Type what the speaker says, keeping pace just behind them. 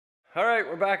All right,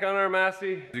 we're back on our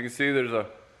Massey. As you can see, there's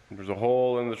a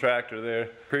hole in the tractor there.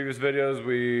 Previous videos,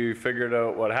 we figured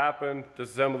out what happened,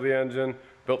 disassembled the engine,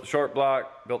 built the short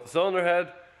block, built the cylinder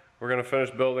head. We're gonna finish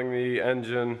building the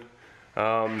engine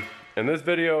in this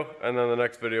video, and then the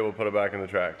next video we'll put it back in the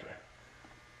tractor.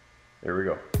 Here we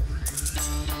go.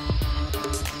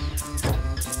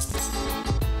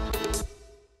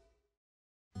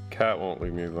 Cat won't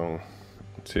leave me alone.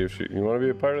 Let's see if you wanna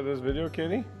be a part of this video,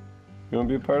 Kitty? You want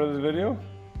to be a part of this video?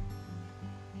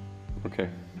 Okay.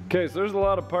 Okay, so there's a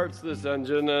lot of parts to this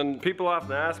engine, and people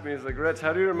often ask me, it's like, Rich,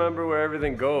 how do you remember where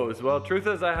everything goes? Well, truth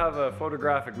is I have a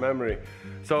photographic memory.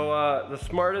 So the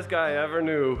smartest guy I ever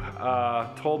knew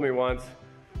told me once,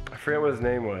 I forget what his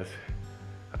name was.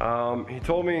 He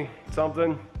told me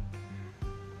something,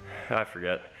 I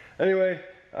forget. Anyway,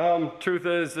 truth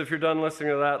is, if you're done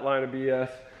listening to that line of BS,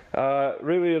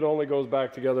 really it only goes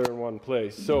back together in one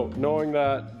place. So knowing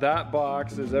that that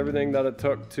box is everything that it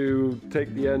took to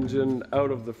take the engine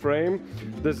out of the frame,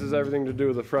 this is everything to do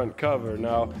with the front cover.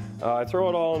 Now I throw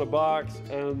it all in a box,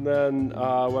 and then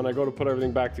when I go to put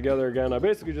everything back together again, I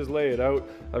basically just lay it out.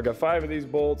 I've got 5 of these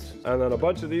bolts and then a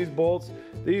bunch of these bolts.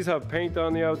 These have paint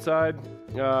on the outside.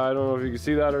 I don't know if you can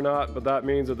see that or not, but that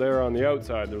means that they're on the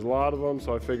outside. There's a lot of them,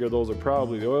 so I figure those are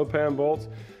probably the oil pan bolts.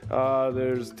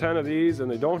 There's 10 of these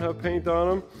and they don't have paint on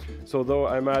them, so though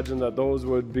I imagine that those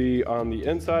would be on the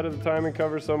inside of the timing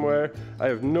cover somewhere. I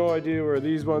have no idea where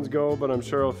these ones go, but I'm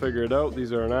sure I'll figure it out.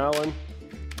 These are an Allen,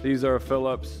 these are a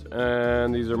Phillips,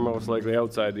 and these are most likely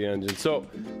outside the engine. So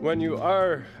when you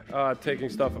are taking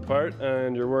stuff apart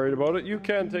and you're worried about it, you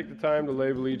can take the time to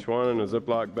label each one in a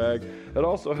Ziploc bag. It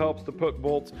also helps to put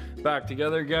bolts back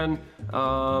together again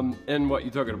in what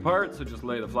you took it apart. So just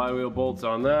lay the flywheel bolts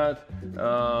on that.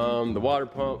 The water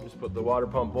pump, just put the water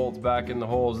pump bolts back in the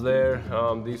holes there.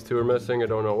 These two are missing, I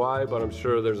don't know why, but I'm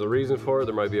sure there's a reason for it.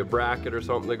 There might be a bracket or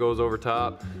something that goes over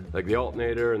top, like the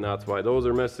alternator, and that's why those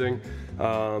are missing.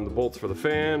 The bolts for the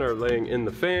fan are laying in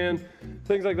the fan.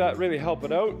 Things like that really help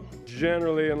it out.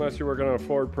 Generally, unless you're working on a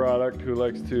Ford product who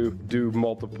likes to do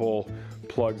multiple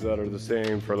plugs that are the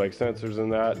same for like sensors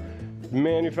and that,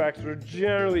 manufacturers are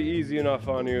generally easy enough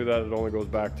on you that it only goes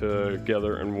back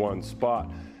together in one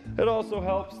spot. It also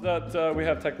helps that we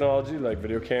have technology like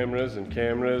video cameras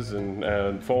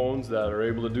and phones that are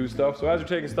able to do stuff. So as you're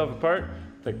taking stuff apart,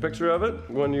 take a picture of it.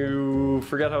 When you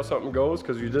forget how something goes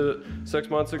because you did it 6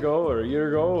 months ago or a year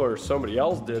ago or somebody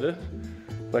else did it,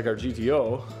 like our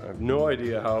GTO, I have no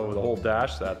idea how the whole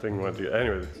dash that thing went to.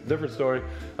 Anyway, it's a different story.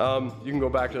 You can go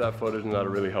back to that footage and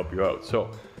that'll really help you out.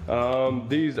 So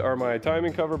these are my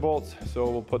timing cover bolts. So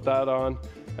we'll put that on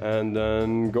and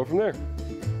then go from there.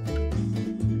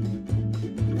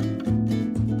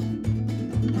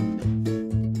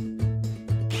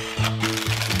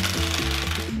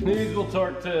 These will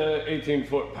torque to 18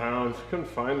 foot-pounds. Couldn't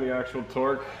find the actual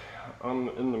torque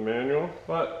in the manual,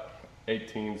 but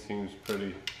 18 seems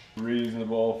pretty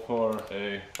reasonable for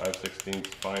a 5/16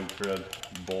 fine thread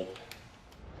bolt.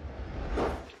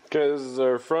 Okay, this is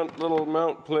our front little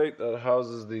mount plate that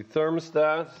houses the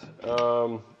thermostat.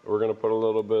 We're gonna put a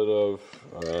little bit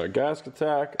of gasket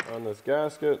tack on this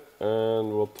gasket,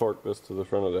 and we'll torque this to the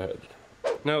front of the head.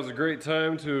 Now is a great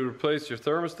time to replace your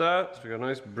thermostat. So we got a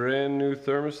nice brand new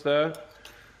thermostat.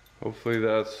 Hopefully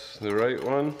that's the right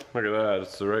one. Look at that,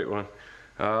 it's the right one.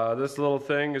 This little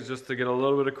thing is just to get a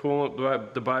little bit of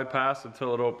coolant to bypass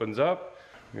until it opens up.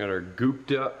 We got our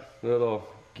gooped up little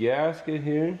gasket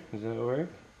here. Does that work?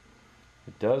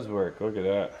 It does work, look at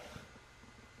that.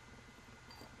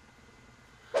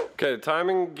 Okay, the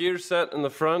timing gear set in the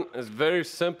front is very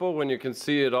simple when you can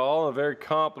see it all, and very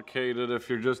complicated if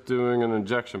you're just doing an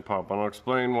injection pump, and I'll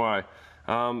explain why.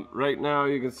 Right now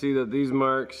you can see that these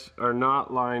marks are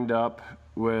not lined up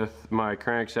with my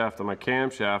crankshaft and my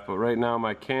camshaft, but right now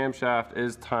my camshaft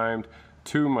is timed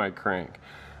to my crank.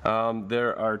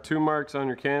 There are 2 marks on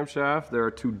your camshaft, there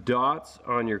are 2 dots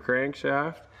on your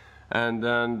crankshaft, and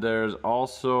then there's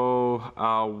also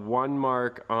 1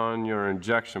 mark on your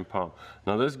injection pump.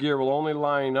 Now this gear will only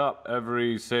line up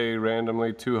every, say,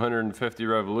 randomly 250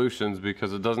 revolutions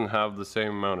because it doesn't have the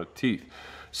same amount of teeth.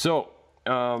 So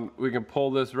we can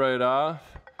pull this right off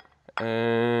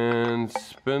and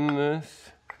spin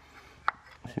this.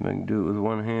 See if I can do it with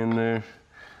one hand there.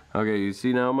 Okay, you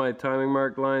see now my timing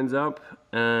mark lines up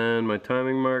and my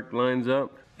timing mark lines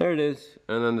up. There it is.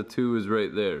 And then the 2 is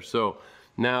right there. So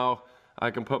now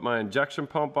I can put my injection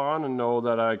pump on and know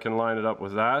that I can line it up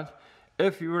with that.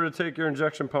 If you were to take your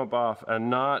injection pump off and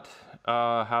not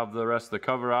have the rest of the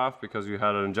cover off because you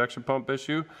had an injection pump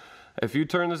issue, if you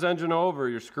turn this engine over,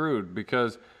 you're screwed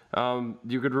because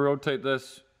you could rotate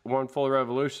this one full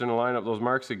revolution to line up those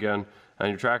marks again, and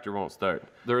your tractor won't start.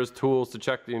 There is tools to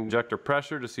check the injector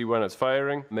pressure to see when it's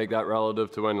firing. Make that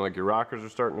relative to when like your rockers are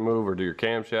starting to move or do your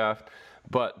camshaft.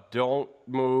 But don't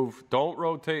move, don't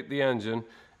rotate the engine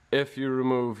if you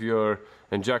remove your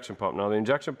injection pump. Now the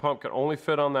injection pump can only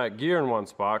fit on that gear in one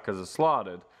spot because it's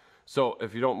slotted. So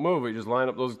if you don't move it, just line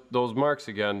up those marks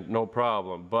again, no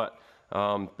problem. But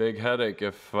big headache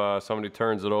if somebody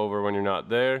turns it over when you're not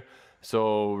there.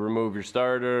 So remove your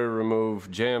starter,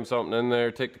 jam something in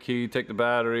there, take the key, take the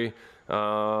battery,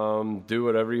 do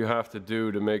whatever you have to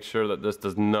do to make sure that this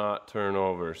does not turn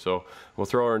over. So we'll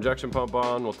throw our injection pump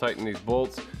on, we'll tighten these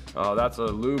bolts. That's a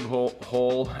lube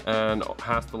hole and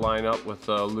has to line up with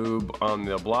lube on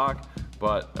the block,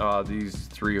 but these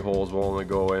 3 holes will only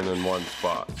go in one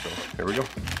spot. So here we go.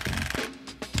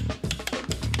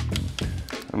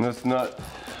 And this nut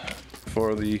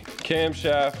for the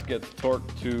camshaft gets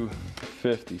torqued to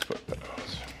 50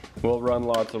 foot-pounds. We'll run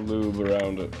lots of lube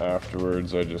around it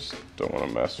afterwards. I just don't want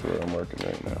to mess where I'm working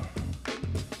right now.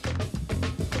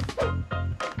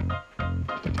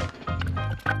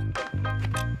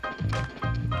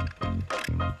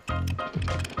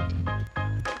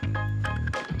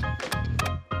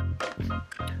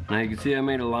 Now you can see I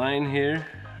made a line here.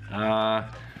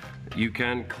 You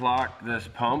can clock this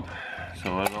pump,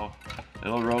 so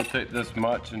it'll rotate this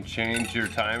much and change your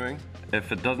timing.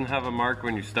 If it doesn't have a mark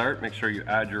when you start, make sure you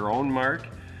add your own mark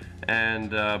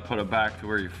and put it back to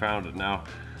where you found it. Now,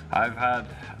 I've had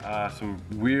some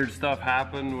weird stuff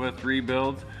happen with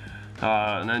rebuilds.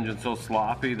 An engine so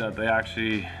sloppy that they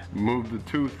actually moved the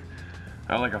tooth,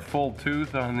 like a full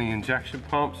tooth on the injection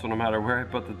pump, so no matter where I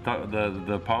put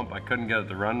the pump, I couldn't get it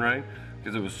to run right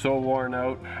because it was so worn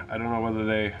out. I don't know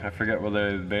whether I forget whether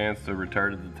they advanced or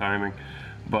retarded the timing,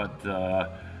 but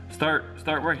start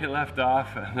where you left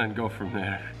off and then go from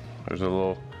there. There's a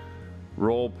little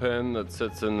roll pin that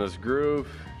sits in this groove.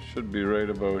 Should be right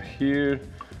about here.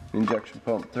 The injection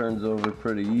pump turns over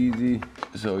pretty easy,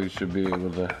 so you should be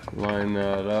able to line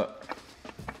that up.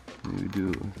 We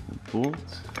do the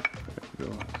bolts. There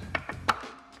it goes.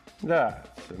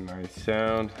 That's a nice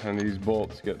sound, and these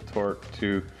bolts get torqued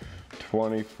to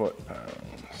 20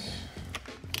 foot-pounds.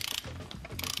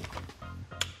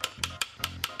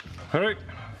 All right.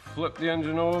 Flip the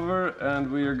engine over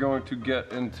and we are going to get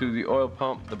into the oil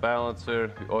pump, the balancer,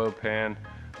 the oil pan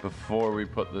before we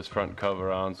put this front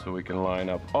cover on so we can line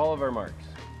up all of our marks.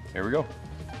 Here we go.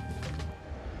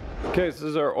 Okay, so this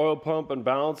is our oil pump and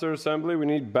balancer assembly. We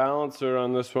need balancer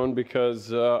on this one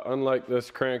because unlike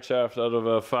this crankshaft out of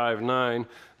a 5.9,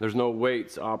 there's no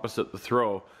weights opposite the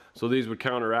throw. So these would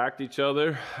counteract each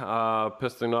other.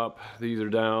 Piston up, these are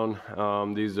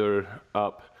down, these are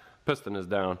up, piston is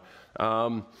down.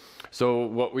 So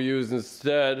what we use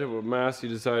instead, what Massey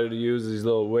decided to use, these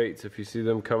little weights. If you see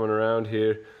them coming around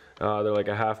here, they're like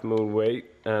a half moon weight,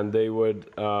 and they would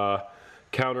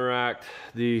counteract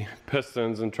the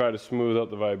pistons and try to smooth out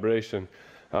the vibration.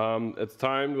 It's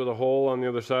timed with a hole on the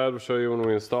other side. We'll show you when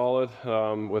we install it.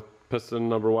 With piston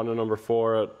number 1 and number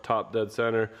 4 at top dead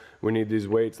center, we need these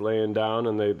weights laying down,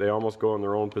 and they almost go in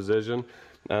their own position.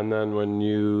 And then when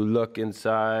you look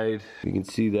inside, you can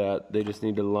see that they just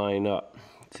need to line up.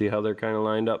 See how they're kind of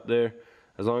lined up there?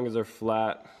 As long as they're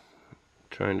flat,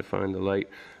 trying to find the light.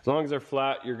 As long as they're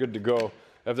flat, you're good to go.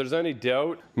 If there's any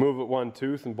doubt, move it 1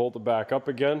 tooth and bolt it back up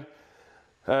again.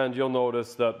 And you'll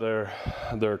notice that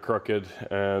they're crooked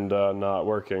and not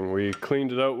working. We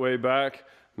cleaned it out way back,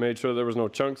 made sure there was no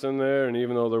chunks in there. And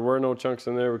even though there were no chunks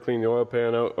in there, we cleaned the oil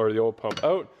pan out, or the oil pump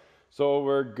out. So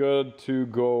we're good to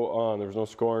go on. There's no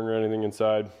scoring or anything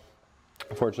inside.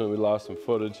 Unfortunately, we lost some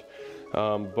footage,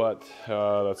 but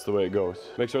that's the way it goes.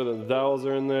 Make sure that the dowels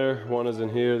are in there. One is in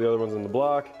here, the other one's in the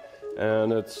block,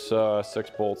 and it's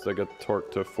 6 bolts that get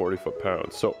torqued to 40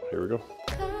 foot-pounds. So here we go.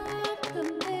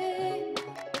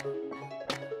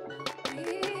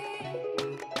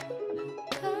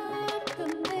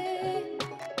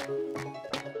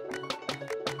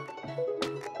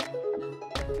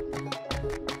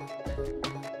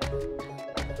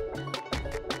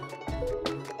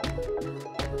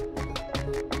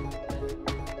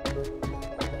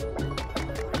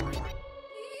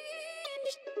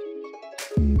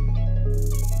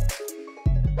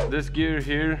 This gear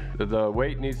here, the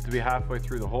weight needs to be halfway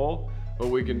through the hole. What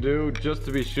we can do, just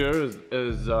to be sure,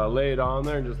 is lay it on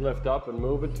there and just lift up and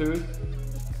move it to it.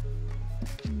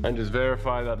 And just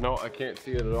verify that, no, I can't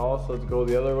see it at all, so let's go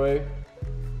the other way.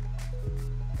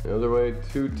 The other way,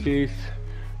 2 teeth.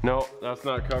 No, that's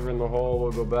not covering the hole,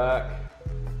 we'll go back.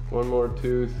 1 more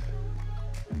tooth.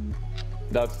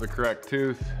 That's the correct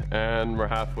tooth, and we're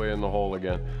halfway in the hole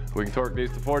again. We can torque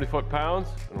these to 40 foot-pounds,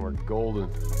 and we're golden.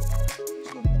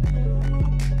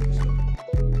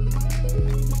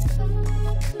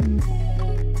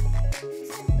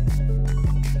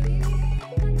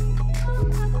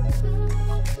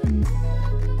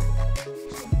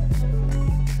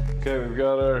 Okay, we've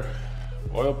got our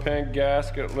oil pan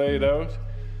gasket laid out.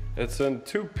 It's in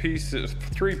three pieces,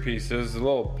 a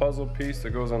little puzzle piece that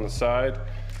goes on the side.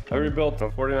 I rebuilt a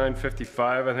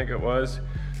 4955, I think it was,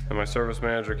 and my service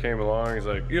manager came along. He's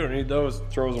like, "You don't need those,"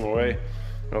 throws them away.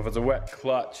 And if it's a wet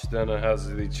clutch, then it has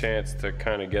the chance to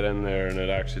kind of get in there, and it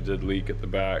actually did leak at the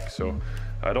back. So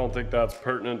I don't think that's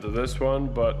pertinent to this one,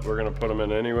 but we're gonna put them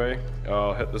in anyway.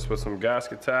 I'll hit this with some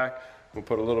gasket tack. We'll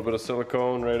put a little bit of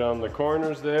silicone right on the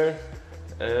corners there,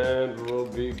 and we'll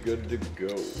be good to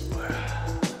go.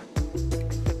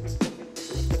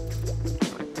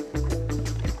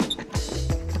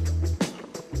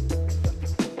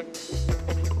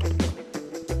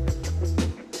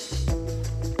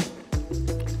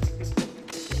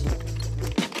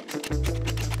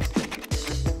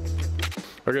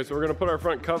 Okay, so we're gonna put our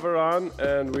front cover on,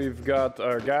 and we've got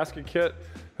our gasket kit.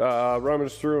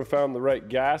 Rummaged through and found the right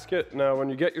gasket. Now, when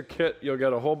you get your kit, you'll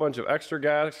get a whole bunch of extra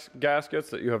gaskets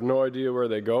that you have no idea where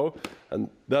they go, and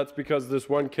that's because this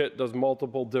one kit does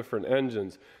multiple different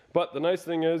engines. But the nice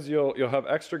thing is you'll have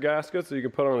extra gaskets that you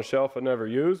can put on a shelf and never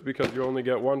use, because you only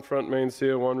get one front main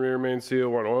seal, one rear main seal,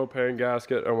 one oil pan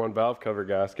gasket, and one valve cover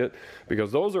gasket,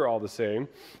 because those are all the same.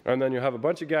 And then you have a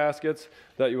bunch of gaskets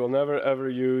that you will never ever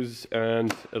use,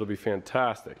 and it'll be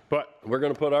fantastic. But we're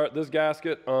gonna put this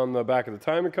gasket on the back of the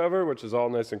timing cover, which is all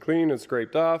nice and clean and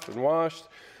scraped off and washed,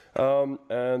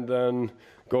 and then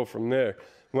go from there.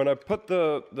 When I put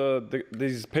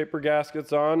these paper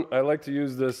gaskets on, I like to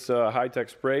use this high-tech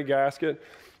spray gasket.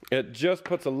 It just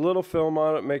puts a little film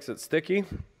on it, makes it sticky.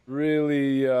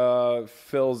 Really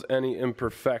fills any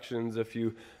imperfections. If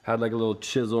you had like a little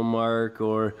chisel mark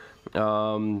or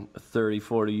 30,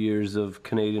 40 years of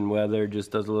Canadian weather,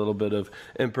 just does a little bit of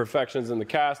imperfections in the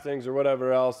castings or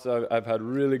whatever else. I've had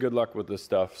really good luck with this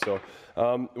stuff. So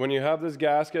when you have this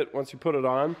gasket, once you put it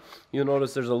on, you'll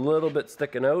notice there's a little bit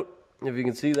sticking out. If you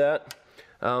can see that,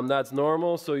 that's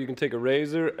normal. So you can take a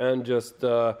razor and just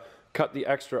cut the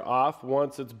extra off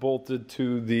once it's bolted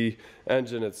to the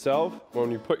engine itself. When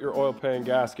you put your oil pan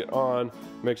gasket on,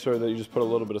 make sure that you just put a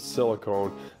little bit of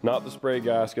silicone, not the spray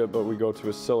gasket, but we go to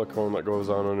a silicone that goes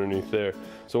on underneath there.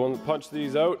 So when we punch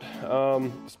these out,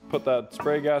 put that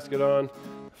spray gasket on,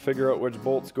 figure out which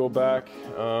bolts go back.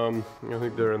 I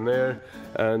think they're in there,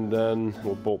 and then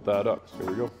we'll bolt that up. So here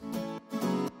we go.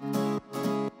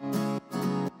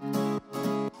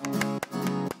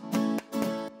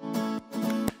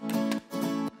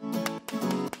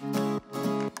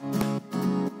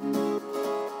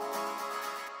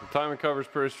 Timing cover is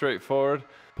pretty straightforward.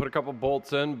 Put a couple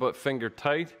bolts in, but finger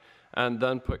tight, and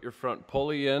then put your front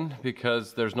pulley in,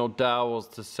 because there's no dowels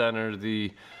to center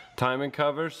the timing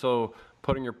cover. So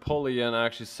putting your pulley in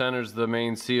actually centers the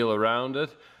main seal around it,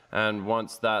 and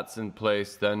once that's in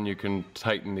place, then you can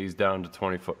tighten these down to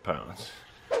 20 foot-pounds.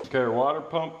 Okay, our water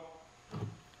pump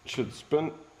should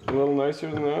spin a little nicer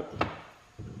than that.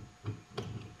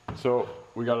 So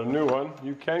we got a new one.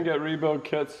 You can get rebuild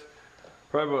kits.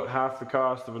 Probably about half the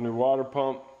cost of a new water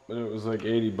pump, but it was like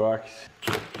 80 bucks.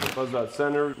 Buzz that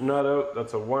center nut out,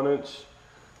 that's a 1-inch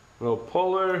little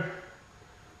puller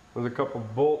with a couple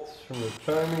bolts from the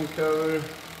timing cover.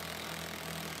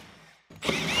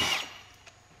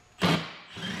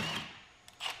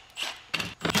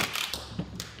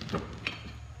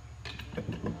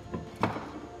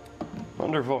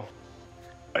 Wonderful.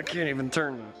 I can't even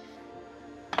turn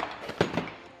that.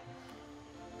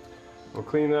 We'll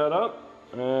clean that up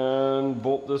and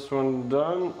bolt this one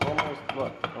done.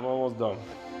 I'm almost done.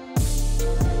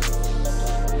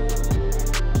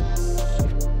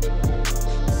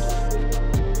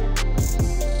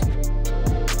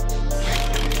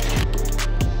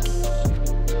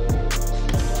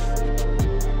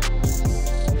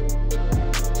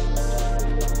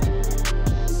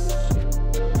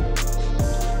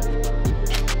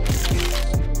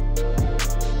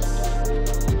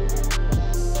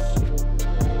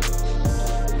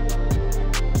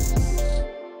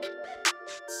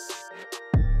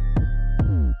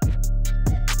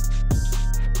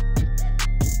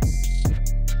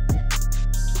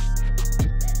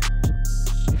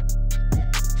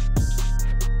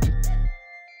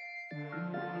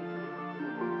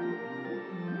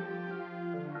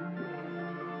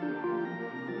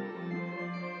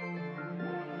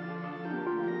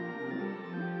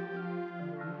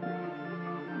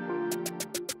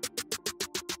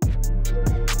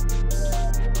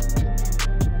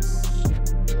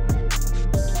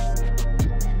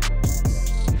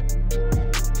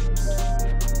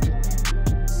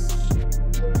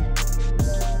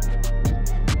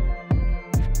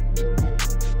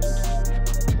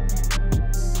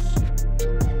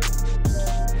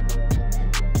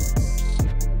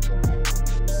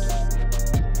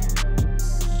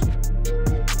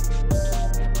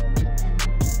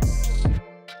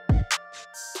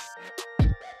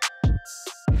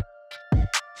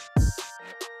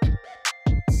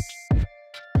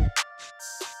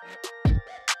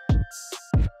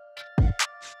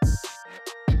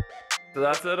 So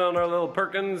that's it on our little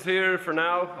Perkins here for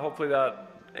now. Hopefully that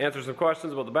answers some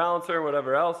questions about the balancer and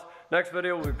whatever else. Next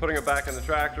video, we'll be putting it back in the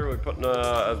tractor. We'll be putting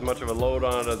as much of a load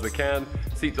on it as we can.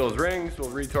 Seat those rings, we'll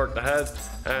retorque the head,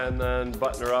 and then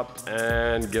button her up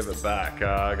and give it back.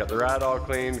 I got the rad all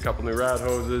cleaned, a couple new rad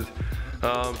hoses,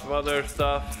 some other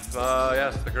stuff.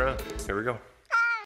 Yeah, stick around. Here we go.